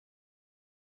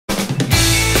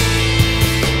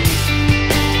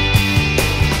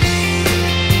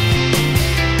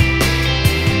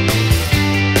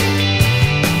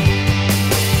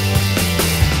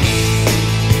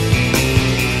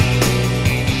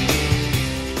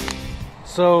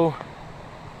So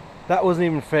that wasn't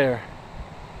even fair.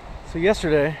 So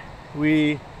yesterday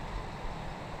we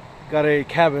got a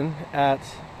cabin at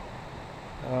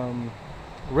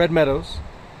Red Meadows.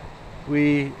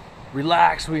 We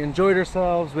relaxed, we enjoyed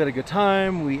ourselves, we had a good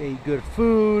time, we ate good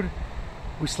food,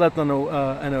 we slept on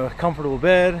in a comfortable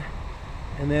bed,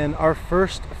 and then our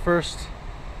first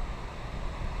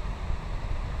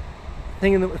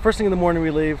thing in the morning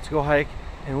we leave to go hike,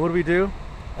 and what do we do?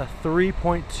 A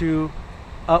 3.2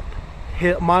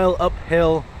 mile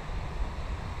uphill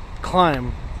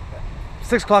climb.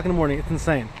 6 o'clock in the morning. It's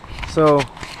insane. So,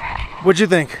 what'd you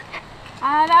think?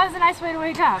 That was a nice way to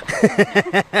wake up.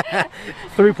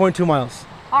 3.2 miles.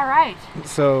 All right.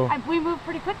 So we moved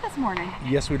pretty quick this morning.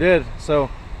 Yes, we did. So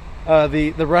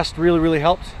the rest really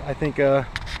helped. I think we're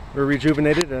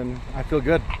rejuvenated and I feel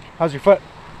good. How's your foot?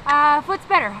 Foot's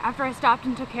better. After I stopped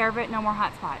and took care of it, no more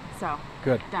hot spot. So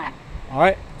good. Done. All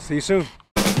right. See you soon.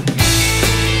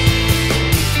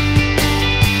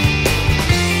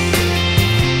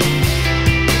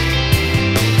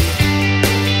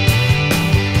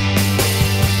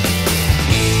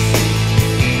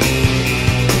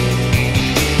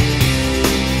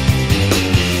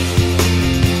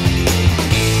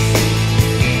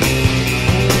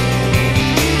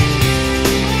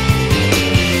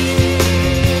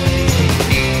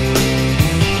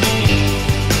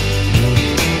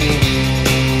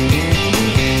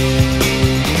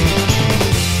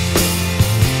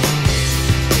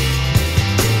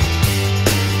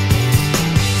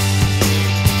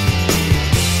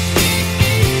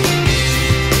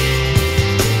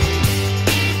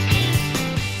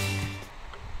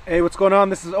 Hey, what's going on?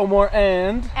 This is Omar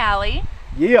and Allie.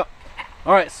 Yeah.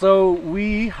 All right, so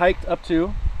we hiked up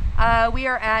to we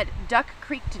are at Duck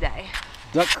Creek today.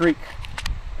 Duck Creek,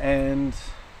 and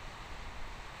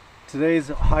today's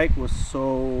hike was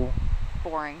so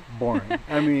boring.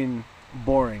 I mean,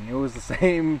 boring. It was the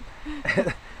same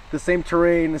the same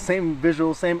terrain, the same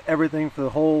visual, same everything for the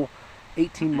whole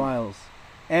 18 miles.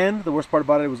 And the worst part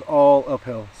about it was all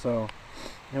uphill, so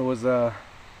it was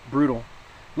brutal.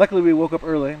 Luckily, we woke up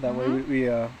early. That way,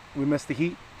 we missed the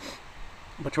heat.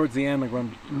 But towards the end, like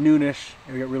around noonish,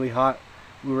 it got really hot.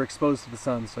 We were exposed to the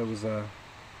sun, so it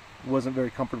wasn't very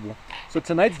comfortable. So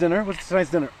tonight's dinner. What's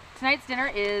tonight's dinner? Tonight's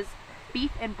dinner is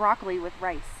beef and broccoli with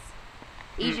rice,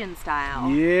 Asian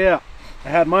style. Yeah, I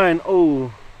had mine.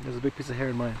 Oh, there's a big piece of hair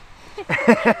in mine.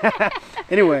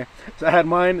 Anyway, so I had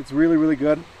mine. It's really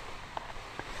good.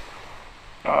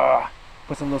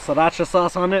 Put some little sriracha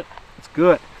sauce on it. It's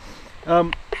good.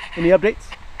 Any updates?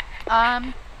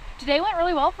 Today went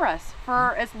really well for us.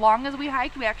 For as long as we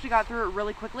hiked, we actually got through it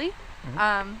really quickly.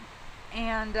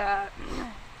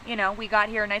 You know, we got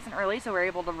here nice and early, so we were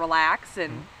able to relax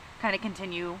and kind of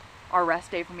continue our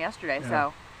rest day from yesterday. Yeah.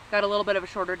 So got a little bit of a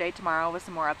shorter day tomorrow with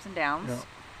some more ups and downs. Yeah.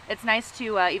 It's nice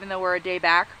to, even though we're a day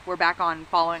back, we're back on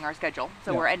following our schedule.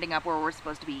 So we're ending up where we're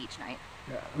supposed to be each night.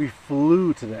 Yeah, we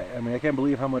flew today. I mean, I can't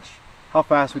believe how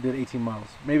fast we did 18 miles.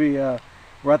 Maybe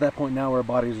we're at that point now where our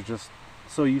bodies are just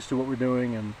so used to what we're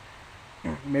doing, and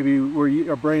maybe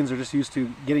our brains are just used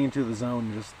to getting into the zone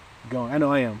and just going. I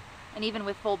know I am. And even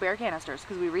with full bear canisters,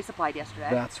 because we resupplied yesterday.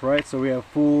 That's right. So we have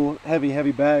full,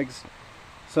 heavy bags.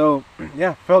 So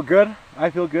yeah, felt good. I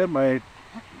feel good.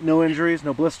 No injuries,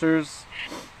 no blisters.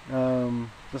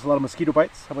 Just a lot of mosquito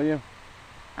bites. How about you?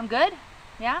 I'm good.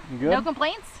 Yeah. You good? No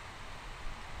complaints.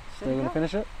 Still gonna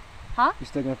finish it? Huh? You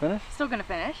still gonna finish? Still gonna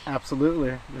finish.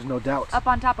 Absolutely. There's no doubt. Up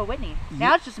on top of Whitney.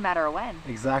 Now it's just a matter of when.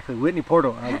 Exactly. Whitney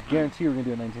Portal. I guarantee we're gonna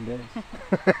do it in 19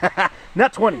 days.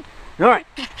 Not 20. All right.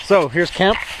 So here's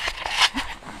camp.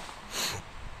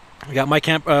 We got my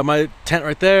tent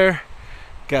right there.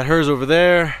 Got hers over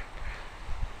there.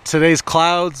 Today's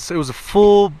clouds. It was a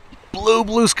full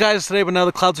blue skies today, but now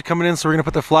the clouds are coming in, so we're gonna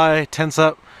put the fly tents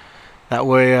up. That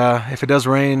way, if it does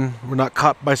rain, we're not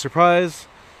caught by surprise.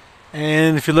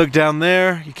 And if you look down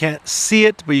there, you can't see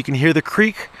it, but you can hear the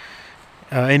creek.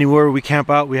 Anywhere we camp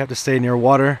out, we have to stay near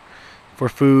water for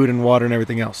food and water and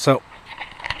everything else. So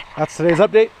that's today's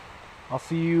update. I'll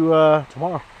see you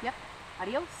tomorrow. Yep.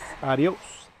 Adios. Adios.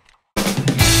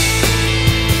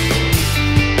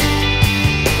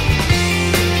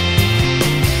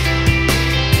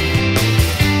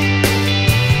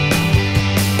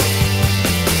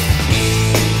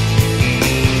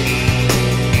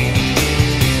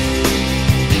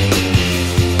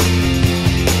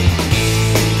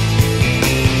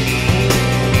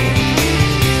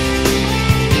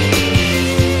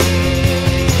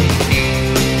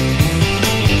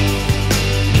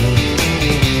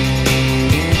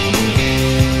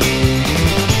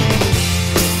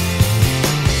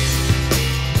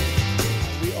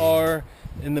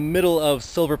 in the middle of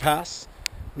Silver Pass.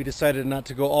 We decided not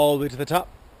to go all the way to the top.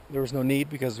 There was no need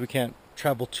because we can't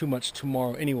travel too much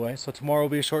tomorrow anyway. So tomorrow will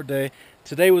be a short day.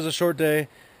 Today was a short day.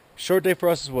 Short day for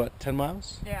us is what, 10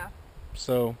 miles? Yeah.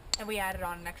 So. And we added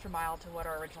on an extra mile to what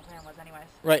our original plan was anyways.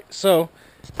 Right, so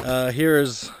here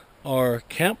is our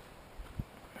camp.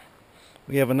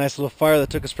 We have a nice little fire that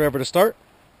took us forever to start.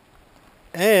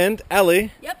 And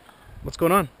Allie. Yep. What's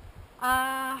going on?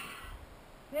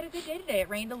 We had a good day today. It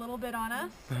rained a little bit on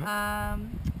us.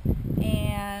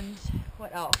 And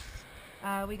what else?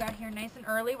 We got here nice and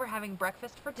early. We're having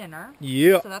breakfast for dinner.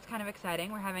 Yeah. So that's kind of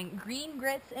exciting. We're having green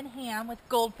grits and ham with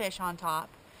goldfish on top.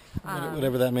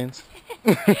 Whatever that means.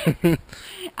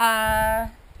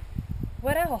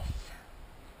 What else?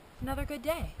 Another good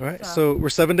day. All right, so we're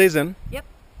 7 days in. Yep.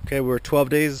 Okay, we're 12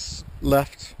 days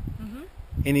left. Mm-hmm.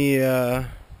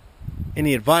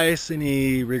 Any advice,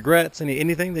 any regrets,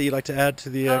 anything that you'd like to add to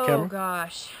the camera? Oh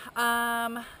gosh.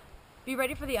 Be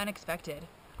ready for the unexpected.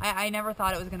 I never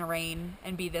thought it was going to rain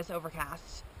and be this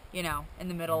overcast, you know, in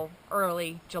the middle,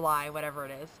 early July, whatever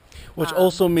it is. Which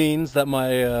also means that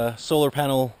my solar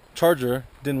panel charger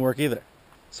didn't work either.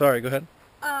 Sorry, go ahead.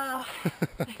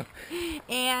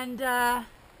 And,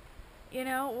 you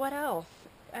know, what else?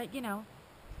 You know,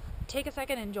 take a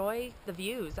second, enjoy the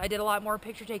views. I did a lot more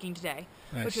picture taking today,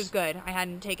 which was good. I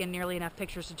hadn't taken nearly enough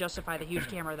pictures to justify the huge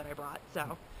camera that I brought,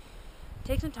 so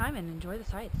take some time and enjoy the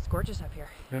sights. It's gorgeous up here.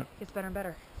 Yeah. It gets better and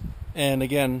better. And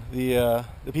again, the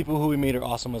people who we meet are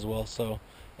awesome as well, so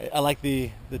I like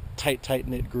the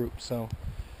tight-knit group, so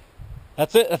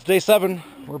that's it. That's day 7.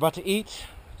 We're about to eat.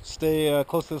 Stay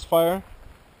close to this fire.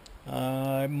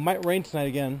 It might rain tonight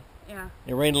again. Yeah.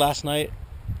 It rained last night.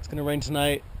 It's going to rain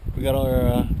tonight. We got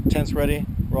our tents ready.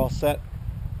 We're all set.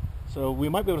 So we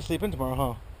might be able to sleep in tomorrow,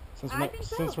 huh?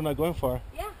 Since we're not going far.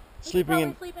 Yeah. Sleeping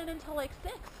in until like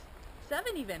 6,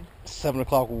 7 even. 7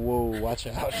 o'clock. Whoa, watch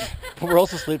out. But we're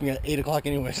also sleeping at 8 o'clock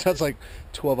anyway. So that's like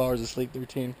 12 hours of sleep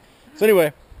routine. So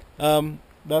anyway,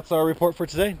 that's our report for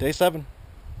today. Day 7.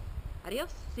 Adios.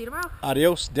 See you tomorrow.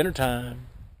 Adios. Dinner time.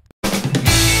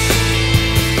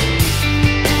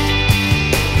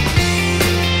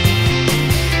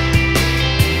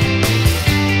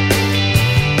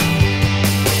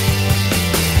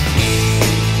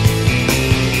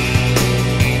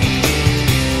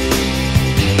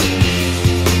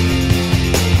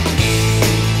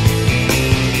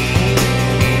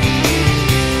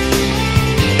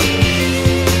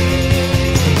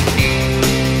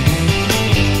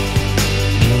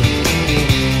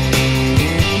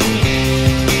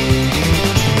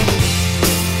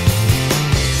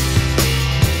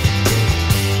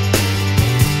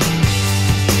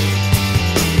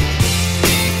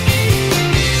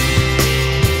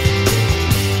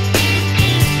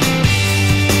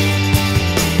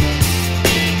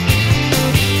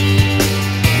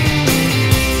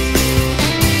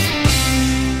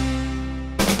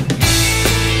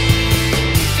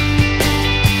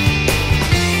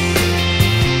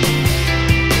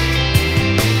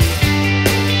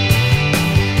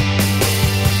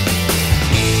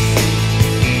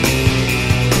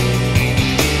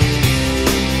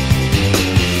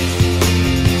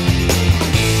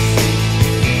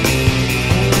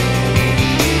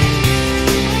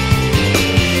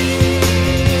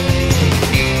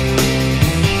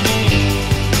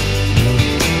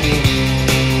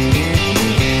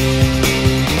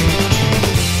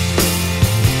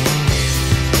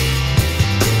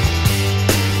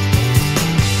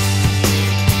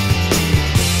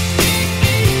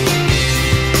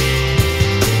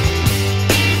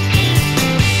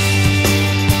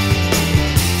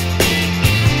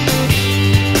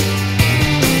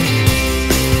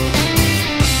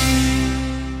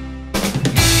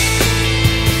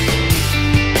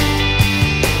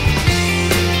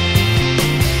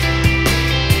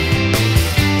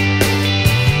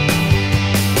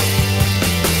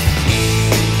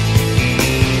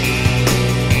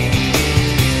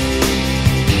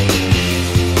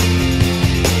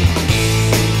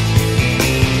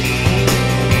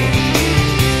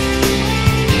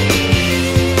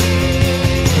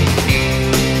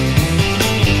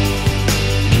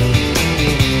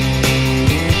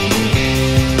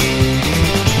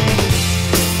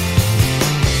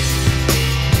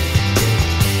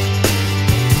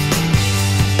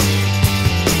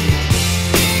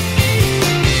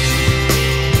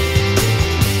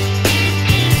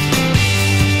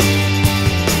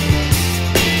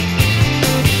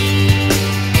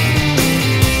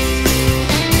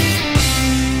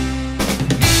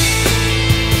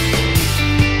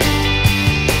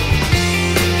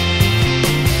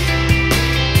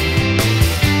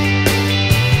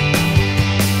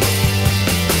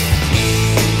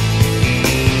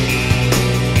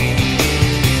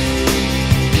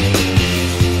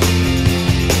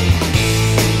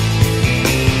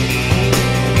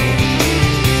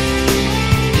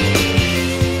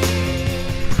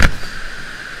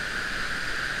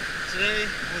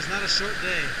 not a short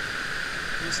day.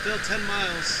 It was still 10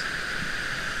 miles.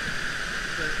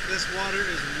 But this water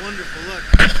is wonderful. Look.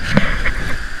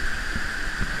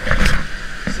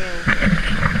 So,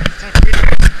 it's time for me to,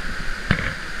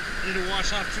 I need to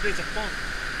wash off 2 days of funk.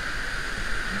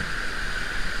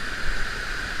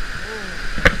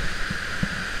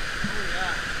 Oh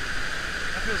yeah.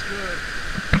 That feels good.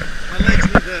 My legs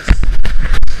need this.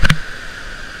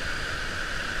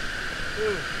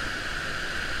 Ooh.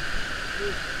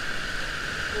 Ooh.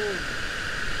 Ooh.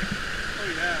 Oh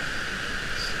yeah.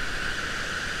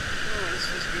 Oh, this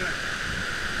feels good.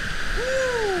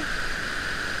 Woo!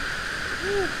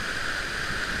 Woo!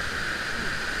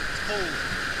 It's cold.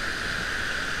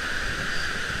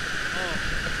 Oh.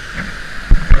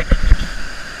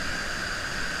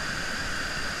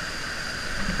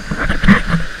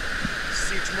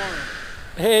 See you tomorrow.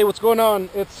 Hey, what's going on?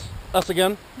 It's us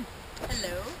again.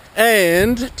 Hello.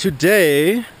 And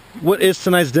today, what is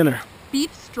tonight's dinner?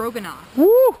 Beef stroganoff.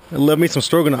 Woo! I love me some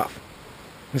stroganoff.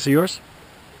 Can I see yours?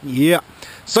 Yeah.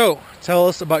 So, tell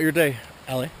us about your day,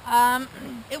 Allie.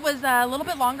 It was a little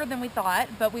bit longer than we thought,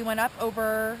 but we went up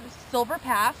over Silver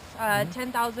Pass,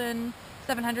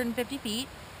 10,750 feet.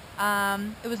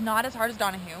 It was not as hard as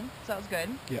Donahue, so that was good.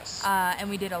 Yes. And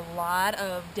we did a lot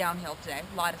of downhill today,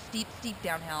 a lot of steep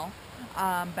downhill,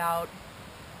 about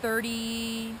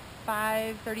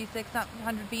 35,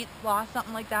 3600 feet lost,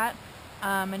 something like that.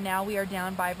 And now we are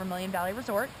down by Vermilion Valley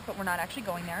Resort, but we're not actually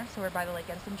going there, so we're by the Lake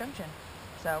Edison Junction.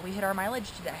 So we hit our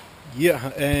mileage today.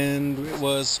 Yeah, and it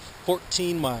was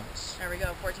 14 miles. There we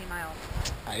go, 14 miles.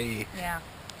 Aye. Yeah.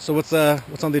 So what's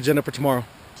on the agenda for tomorrow?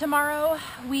 Tomorrow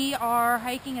we are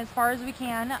hiking as far as we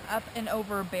can up and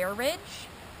over Bear Ridge,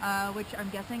 which I'm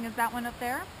guessing is that one up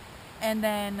there. And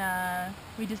then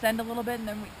we descend a little bit and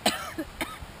then we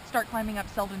start climbing up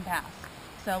Seldon Pass.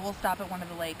 So we'll stop at one of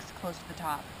the lakes close to the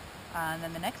top. And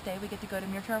then the next day we get to go to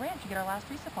Muir Trail Ranch and get our last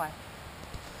resupply.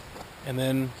 And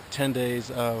then 10 days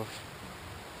of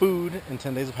food and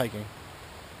 10 days of hiking.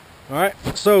 All right,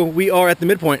 so we are at the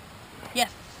midpoint.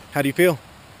 Yes. How do you feel?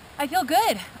 I feel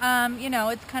good. You know,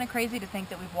 it's kind of crazy to think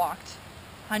that we've walked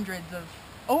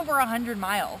over 100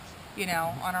 miles, you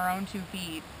know, on our own 2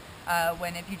 feet,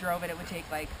 when if you drove it, it would take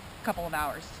like a couple of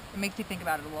hours. It makes you think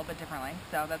about it a little bit differently.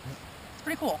 So it's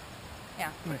pretty cool. Yeah.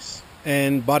 Nice.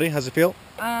 And body, how's it feel?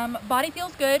 Body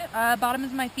feels good. Bottoms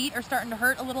of my feet are starting to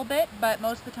hurt a little bit, but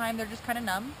most of the time they're just kind of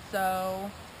numb. So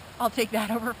I'll take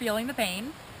that over feeling the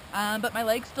pain. But my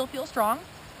legs still feel strong,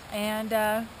 and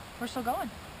we're still going.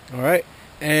 All right.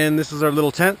 And this is our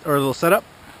little tent, or little setup.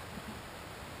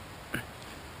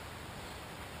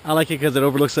 I like it because it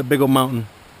overlooks that big old mountain.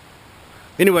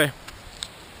 Anyway,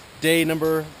 day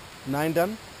number 9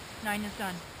 done? 9 is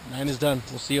done. 9 is done.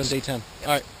 We'll see you on day 10. Yep.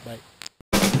 All right, bye.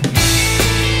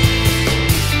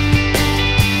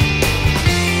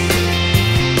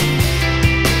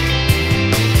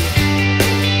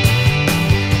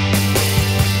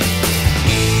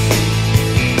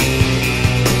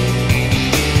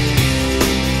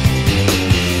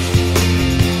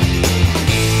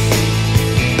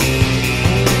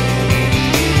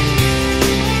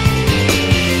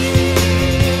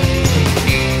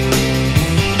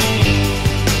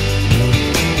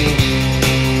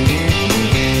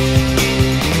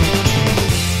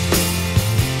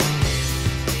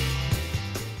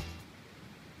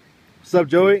 What's up,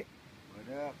 Joey? What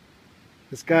up?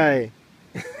 This guy.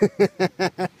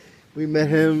 We met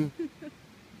him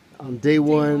on day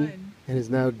one, and it's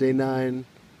now day 9.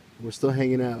 We're still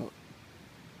hanging out.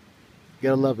 You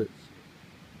gotta love it.